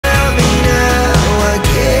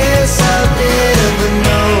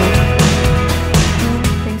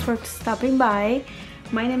stopping by.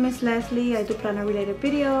 My name is Leslie. I do planner related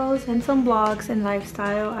videos and some vlogs and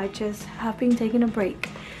lifestyle. I just have been taking a break.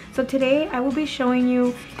 So today I will be showing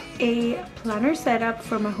you a planner setup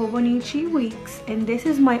for my Hobonichi weeks, and this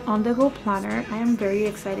is my on-the-go planner. I am very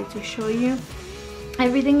excited to show you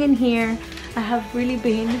everything in here. I've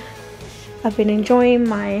been enjoying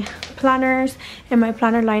my planners and my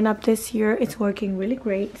planner lineup this year. It's working really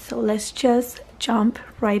great, so let's just jump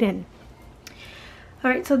right in.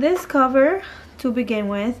 Alright, so this cover to begin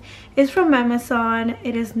with is from Amazon.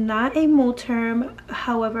 It is not a multi-term,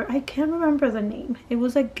 however I can't remember the name. It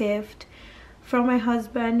was a gift from my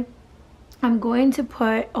husband. I'm going to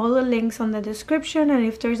put all the links on the description, and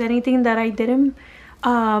if there's anything that I didn't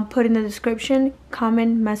put in the description,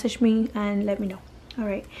 comment, message me and let me know.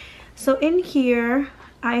 Alright, so in here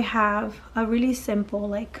I have a really simple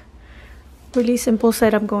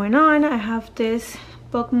setup going on. I have this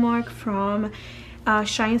bookmark from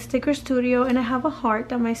shinestickerstudio, and I have a heart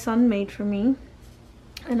that my son made for me,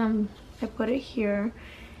 and I put it here.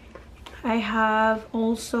 I have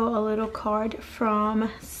also a little card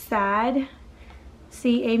from Sad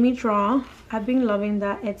See Amy Draw. I've been loving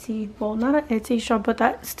that Etsy, well, not an Etsy shop, but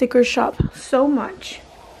that sticker shop so much.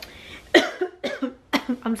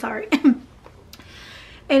 I'm sorry. And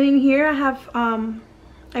in here I have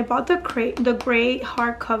I bought the gray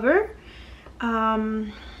hardcover.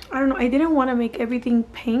 I don't know, I didn't want to make everything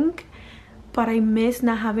pink, but I miss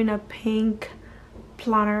not having a pink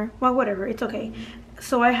planner. Well, whatever, it's okay.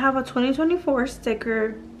 So I have a 2024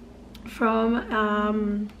 sticker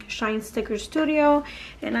from shinestickerstudio,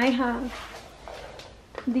 and I have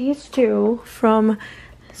these two from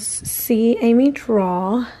See Amy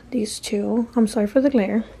Draw. These two, I'm sorry for the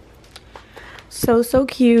glare. So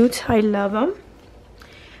cute. I love them.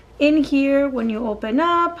 In here, when you open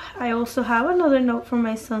up, I also have another note from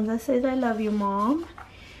my son that says, "I love you, Mom."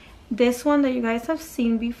 This one that you guys have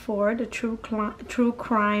seen before, the True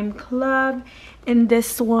Crime Club, and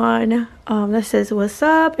this one that says, "What's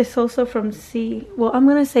up?" It's also from C. Well, I'm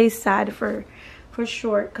gonna say Sad for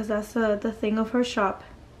short, because that's the thing of her shop.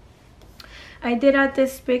 I did add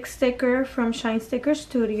this big sticker from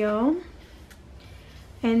shinestickerstudio.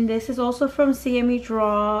 And this is also from CME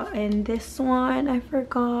Draw, and this one I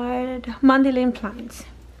forgot, Mandolin Plants.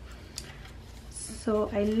 So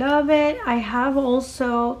I love it. I have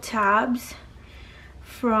also tabs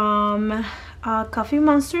from Coffee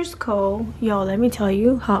Monsters Co. Y'all, let me tell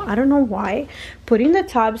you how, I don't know why putting the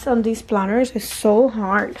tabs on these planners is so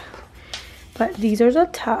hard, but these are the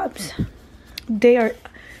tabs. They are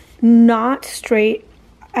not straight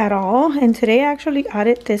at all, and today I actually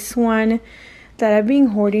added this one that I've been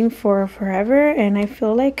hoarding for forever, and I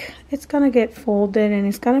feel like it's gonna get folded and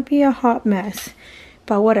it's gonna be a hot mess,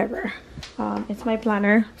 but whatever. It's my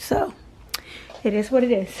planner, so it is what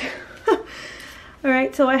it is. All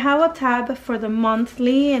right, so I have a tab for the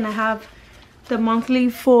monthly, and I have the monthly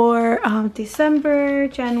for December,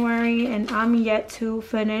 January, and I'm yet to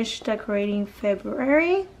finish decorating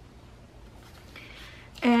February.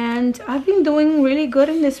 And I've been doing really good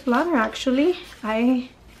in this planner, actually. I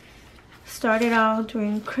started out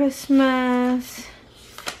during Christmas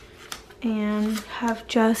and have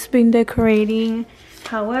just been decorating.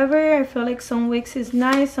 However, I feel like some weeks is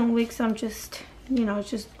nice, some weeks I'm just, you know,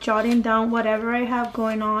 just jotting down whatever I have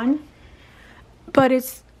going on. But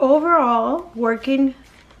it's overall working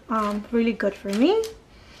really good for me.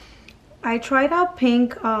 I tried out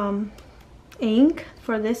pink ink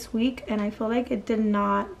for this week, and I feel like it did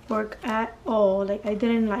not work at all. Like, I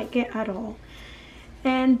didn't like it at all.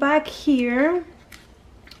 And back here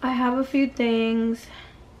I have a few things.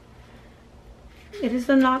 It is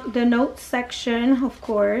the note section, of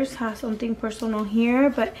course, has something personal here,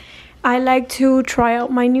 but I like to try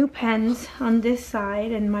out my new pens on this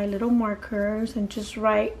side and my little markers and just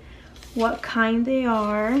write what kind they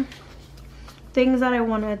are, things that I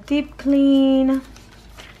want to deep clean,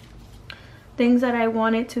 things that I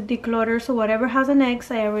wanted to declutter. So whatever has an X,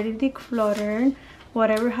 I already decluttered.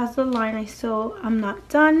 Whatever has the line, I'm not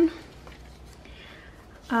done.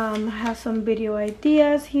 I have some video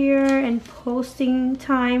ideas here and posting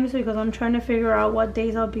times, because I'm trying to figure out what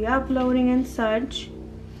days I'll be uploading and such.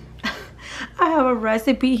 I have a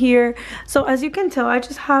recipe here, so as you can tell, I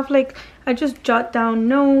just jot down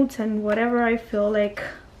notes and whatever I feel like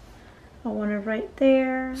I want to write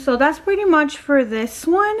there. So that's pretty much for this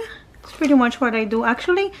one. It's pretty much what I do.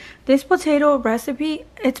 Actually, this potato recipe,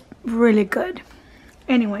 it's really good.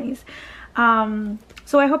 Anyways,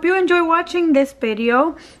 So I hope you enjoy watching this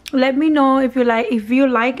video. Let me know if you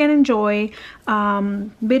like and enjoy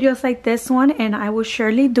videos like this one, and I will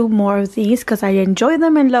surely do more of these because I enjoy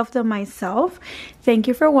them and love them myself. Thank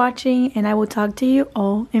you for watching, and I will talk to you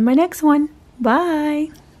all in my next one. Bye.